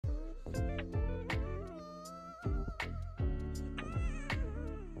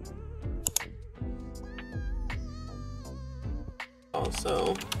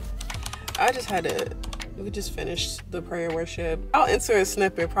So I just had to, we just finished the prayer worship. I'll insert a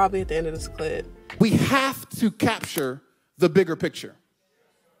snippet probably at the end of this clip. We have to capture the bigger picture.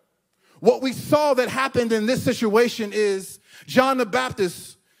 What we saw that happened in this situation is John the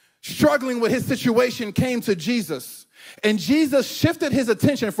Baptist, struggling with his situation, came to Jesus. And Jesus shifted his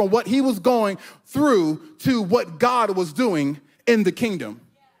attention from what he was going through to what God was doing in the kingdom.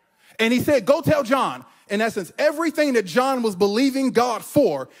 And he said, go tell John. In essence, everything that John was believing God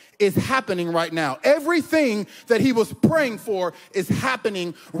for is happening right now. Everything that he was praying for is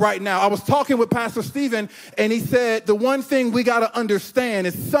happening right now. I was talking with Pastor Stephen, and he said the one thing we got to understand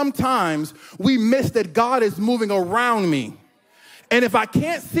is sometimes we miss that God is moving around me. And if I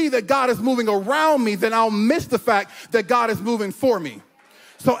can't see that God is moving around me, then I'll miss the fact that God is moving for me.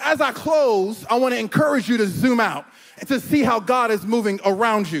 So as I close, I want to encourage you to zoom out and to see how God is moving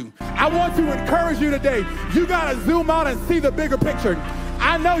around you. I want to encourage you today. You got to zoom out and see the bigger picture.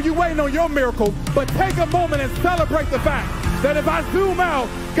 I know you're waiting on your miracle, but take a moment and celebrate the fact that if I zoom out,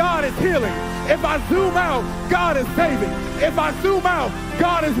 God is healing. If I zoom out, God is saving. If I zoom out,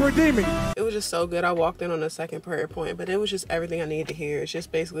 God is redeeming. It was just so good. I walked in on the second prayer point, but it was just everything I needed to hear. It's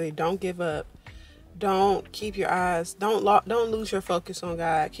just basically don't give up. Don't keep your eyes, don't lose your focus on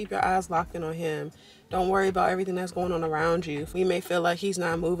God. Keep your eyes locked in on him. Don't worry about everything that's going on around you. We may feel like he's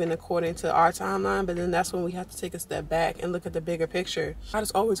not moving according to our timeline, but then that's when we have to take a step back and look at the bigger picture. God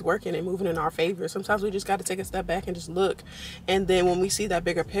is always working and moving in our favor. Sometimes we just got to take a step back and just look. And then when we see that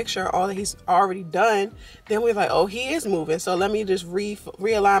bigger picture, all that he's already done, then we're like, oh, he is moving. So let me just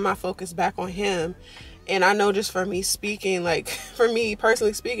realign my focus back on him. And I know just for me speaking, like for me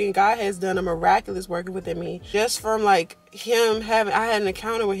personally speaking, God has done a miraculous work within me. Just from like I had an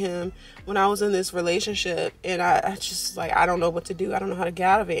encounter with him when I was in this relationship, and I just like, I don't know what to do. I don't know how to get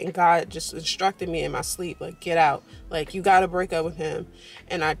out of it. And God just instructed me in my sleep, like, get out. Like, you got to break up with him.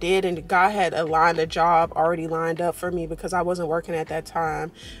 And I did. And God had a job already lined up for me because I wasn't working at that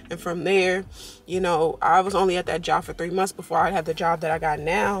time. And from there, you know, I was only at that job for 3 months before I had the job that I got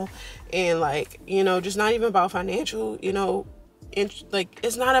now. And like, you know, just not even about financial, you know, like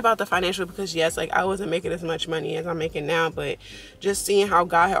it's not about the financial, because yes, like I wasn't making as much money as I'm making now, but just seeing how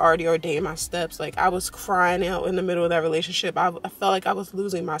God had already ordained my steps, like I was crying out in the middle of that relationship. I felt like I was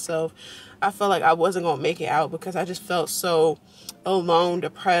losing myself. I felt like I wasn't gonna make it out because I just felt so alone,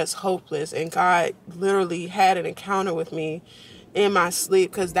 depressed, hopeless. And God literally had an encounter with me in my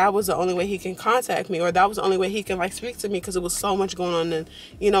sleep, because that was the only way he can contact me, or that was the only way he can like speak to me, because it was so much going on in,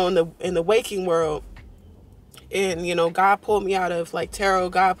 you know, in the waking world. And, you know, God pulled me out of like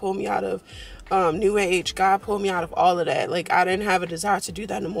tarot. God pulled me out of New Age. God pulled me out of all of that. Like, I didn't have a desire to do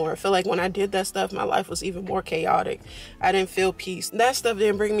that anymore. I feel like when I did that stuff, my life was even more chaotic. I didn't feel peace. That stuff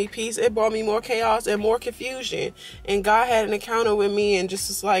didn't bring me peace. It brought me more chaos and more confusion. And God had an encounter with me and just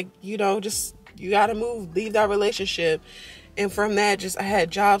was like, you know, just, you got to move, leave that relationship. And from that, just I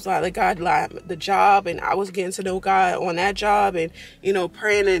had jobs like God, like the job, and I was getting to know God on that job, and, you know,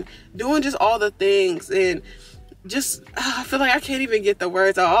 praying and doing just all the things. And just, I feel like I can't even get the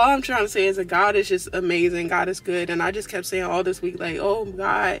words out. All I'm trying to say is that God is just amazing. God is good. And I just kept saying all this week, like, oh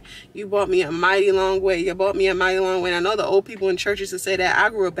God, you brought me a mighty long way. You brought me a mighty long way. And I know the old people in churches that say that. I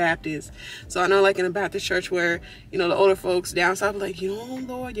grew up Baptist. So I know, like in a Baptist church where, you know, the older folks down south like, you know,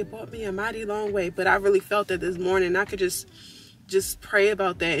 Lord, you brought me a mighty long way. But I really felt that this morning. I could just pray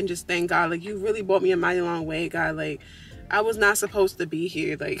about that and just thank God. Like, you really brought me a mighty long way, God. Like, I was not supposed to be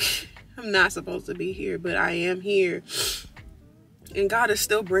here. Like, I'm not supposed to be here, but I am here. And God is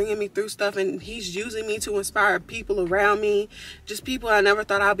still bringing me through stuff, and he's using me to inspire people around me, just people I never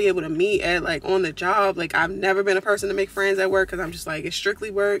thought I'd be able to meet at, like, on the job. Like, I've never been a person to make friends at work, because I'm just like, it's strictly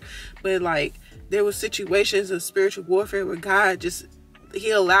work. But like, there was situations of spiritual warfare where God just,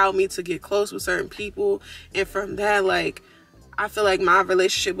 he allowed me to get close with certain people. And from that, like, I feel like my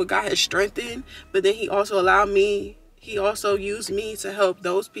relationship with God has strengthened, but then he also used me to help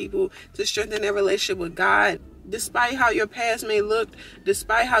those people to strengthen their relationship with God. Despite how your past may look,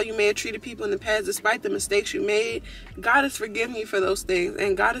 despite how you may have treated people in the past, despite the mistakes you made, God has forgiven you for those things.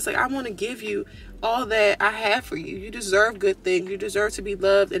 And God is like, I want to give you all that I have for you. You deserve good things. You deserve to be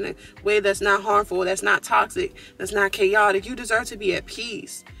loved in a way that's not harmful, that's not toxic, that's not chaotic. You deserve to be at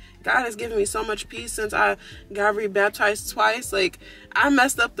peace. God has given me so much peace since I got rebaptized twice. Like, I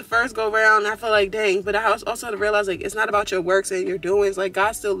messed up the first go round. I feel like, dang. But I also had to realize, like, it's not about your works and your doings. Like,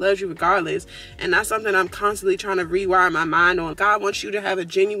 God still loves you regardless. And that's something I'm constantly trying to rewire my mind on. God wants you to have a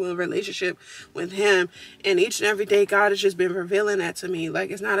genuine relationship with him. And each and every day, God has just been revealing that to me.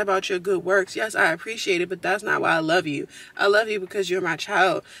 Like, it's not about your good works. Yes, I appreciate it, but that's not why I love you. I love you because you're my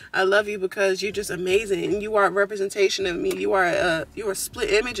child. I love you because you're just amazing. And you are a representation of me. You are a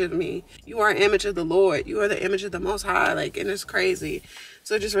split image of me. You are an image of the Lord. You are the image of the Most High. Like, and it's crazy.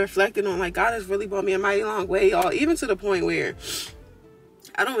 So just reflecting on, like, God has really brought me a mighty long way, y'all. Even to the point where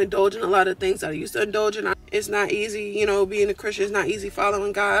I don't indulge in a lot of things that I used to indulge in. It's not easy, you know, being a Christian. It's not easy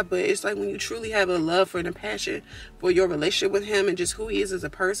following God, but it's like when you truly have a love for and a passion for your relationship with him and just who he is as a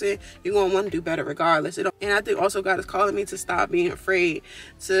person, you're going to want to do better regardless. And I think also God is calling me to stop being afraid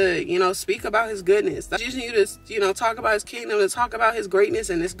to, you know, speak about his goodness. He's using you to, you know, talk about his kingdom, to talk about his greatness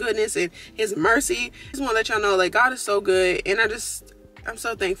and his goodness and his mercy. I just want to let y'all know, like, God is so good. And I'm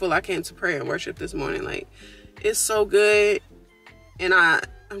so thankful I came to prayer and worship this morning. Like, it's so good. And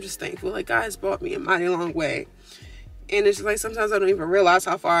I'm just thankful. Like, God has brought me a mighty long way. And it's like sometimes I don't even realize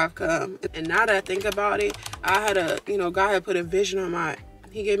how far I've come. And now that I think about it, God had put a vision on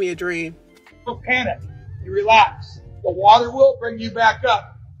he gave me a dream. Don't panic. You relax. The water will bring you back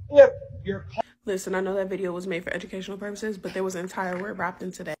up if you're... Listen, I know that video was made for educational purposes, but there was an entire word wrapped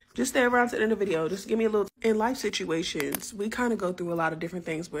into that. Just stay around to the end of the video. Just give me a little... In life situations, we kind of go through a lot of different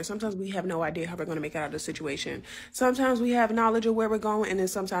things where sometimes we have no idea how we're going to make it out of the situation. Sometimes we have knowledge of where we're going, and then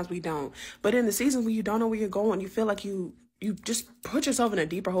sometimes we don't. But in the seasons where you don't know where you're going, you feel like you just put yourself in a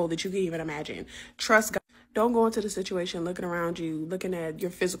deeper hole that you can't even imagine. Trust God. Don't go into the situation looking around you, looking at your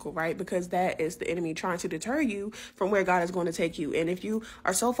physical, right? Because that is the enemy trying to deter you from where God is going to take you. And if you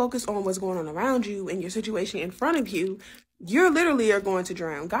are so focused on what's going on around you and your situation in front of you, you literally are going to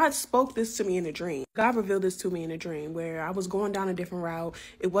drown. God spoke this to me in a dream. God revealed this to me in a dream where I was going down a different route.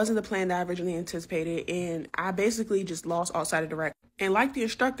 It wasn't the plan that I originally anticipated. And I basically just lost all sight of direction. And like the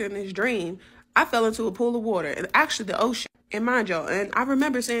instructor in this dream, I fell into a pool of water, and actually the ocean. And mind y'all, and I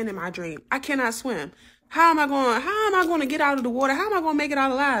remember saying in my dream, I cannot swim. How am I going to get out of the water? How am I going to make it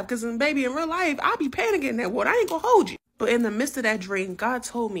out alive? Because, baby, in real life, I'll be panicking in that water. I ain't going to hold you. But in the midst of that dream, God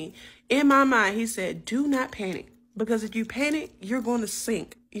told me, in my mind, he said, do not panic. Because if you panic, you're going to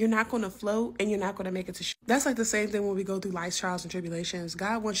sink. You're not going to float, and you're not going to make it to shore. That's like the same thing when we go through life's trials and tribulations.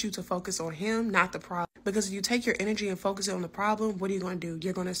 God wants you to focus on him, not the problem. Because if you take your energy and focus it on the problem, what are you going to do?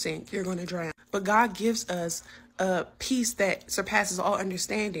 You're going to sink. You're going to drown. But God gives us a peace that surpasses all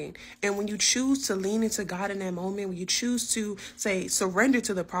understanding. And when you choose to lean into God in that moment, when you choose to say, surrender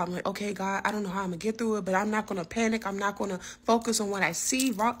to the problem, like, okay, God, I don't know how I'm gonna get through it, but I'm not going to panic. I'm not going to focus on what I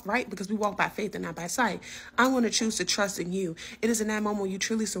see, right? Because we walk by faith and not by sight. I'm going to choose to trust in you. It is in that moment when you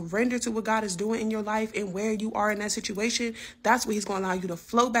truly surrender to what God is doing in your life and where you are in that situation. That's where he's going to allow you to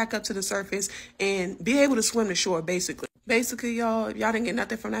float back up to the surface and be able to swim to shore, basically. Basically, y'all, if y'all didn't get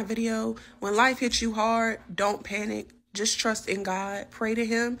nothing from that video, when life hits you hard, don't panic. Just trust in God. Pray to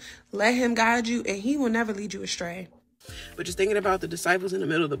him. Let him guide you, and he will never lead you astray. But just thinking about the disciples in the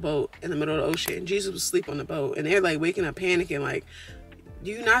middle of the boat, in the middle of the ocean. Jesus was asleep on the boat, and they're like waking up panicking, like, do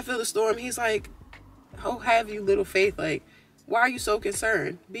you not feel the storm? He's like, oh, have you little faith? Like, why are you so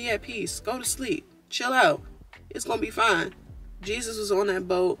concerned? Be at peace. Go to sleep. Chill out. It's going to be fine. Jesus was on that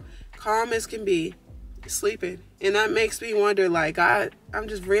boat, calm as can be, sleeping. And that makes me wonder, like, God, I'm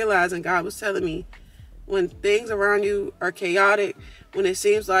just realizing God was telling me, when things around you are chaotic, when it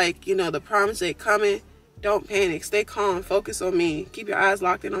seems like, you know, the promise ain't coming, don't panic. Stay calm. Focus on me. Keep your eyes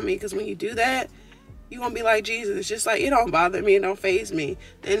locked in on me. Because when you do that, you're going to be like Jesus. It's just like, it don't bother me. It don't faze me.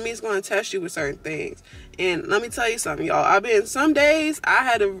 The enemy's going to test you with certain things. And let me tell you something, y'all. Some days I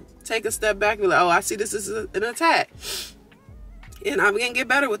had to take a step back and be like, oh, I see this is an attack. And I'm going to get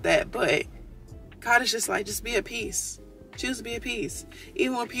better with that. But God is just like, just be at peace. Choose to be at peace.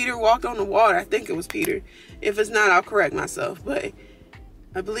 Even when Peter walked on the water, I think it was Peter. If it's not, I'll correct myself. But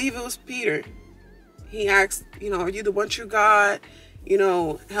I believe it was Peter. He asked, you know, are you the one true God? You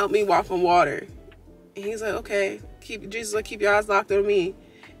know, help me walk on water. And he's like, okay. Jesus like, keep your eyes locked on me.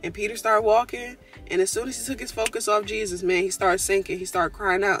 And Peter started walking. And as soon as he took his focus off Jesus, man, he started sinking. He started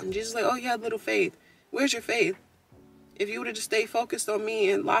crying out. And Jesus like, oh, you had little faith. Where's your faith? If you would have just stayed focused on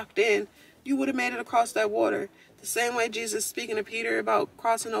me and locked in, you would have made it across that water. The same way Jesus is speaking to Peter about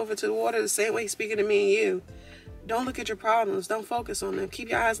crossing over to the water, the same way he's speaking to me and you. Don't look at your problems. Don't focus on them. Keep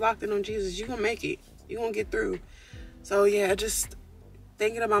your eyes locked in on Jesus. You're going to make it. You're going to get through. So, yeah, just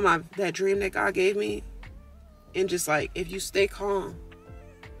thinking about that dream that God gave me, and just like, if you stay calm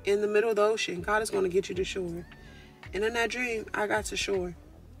in the middle of the ocean, God is going to get you to shore. And in that dream, I got to shore.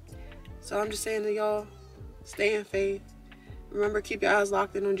 So I'm just saying to y'all, stay in faith. Remember, keep your eyes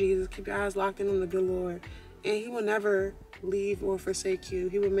locked in on Jesus. Keep your eyes locked in on the good Lord. And he will never leave or forsake you.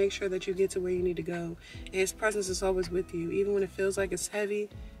 He will make sure that you get to where you need to go. And his presence is always with you. Even when it feels like it's heavy,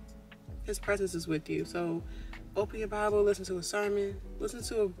 his presence is with you. So open your Bible, listen to a sermon, listen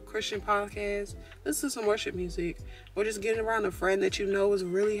to a Christian podcast, listen to some worship music, or just get around a friend that you know is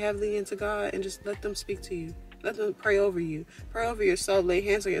really heavily into God and just let them speak to you. Let them pray over you. Pray over yourself. Lay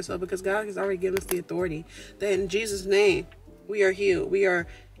hands on yourself, because God has already given us the authority that in Jesus' name we are healed. We are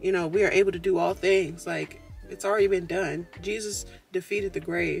able to do all things. Like, it's already been done. Jesus defeated the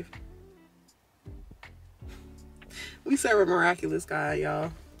grave. We serve a miraculous God,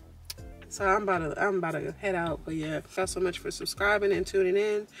 y'all. So I'm about to head out. But yeah, thanks so much for subscribing and tuning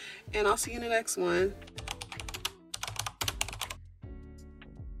in. And I'll see you in the next one.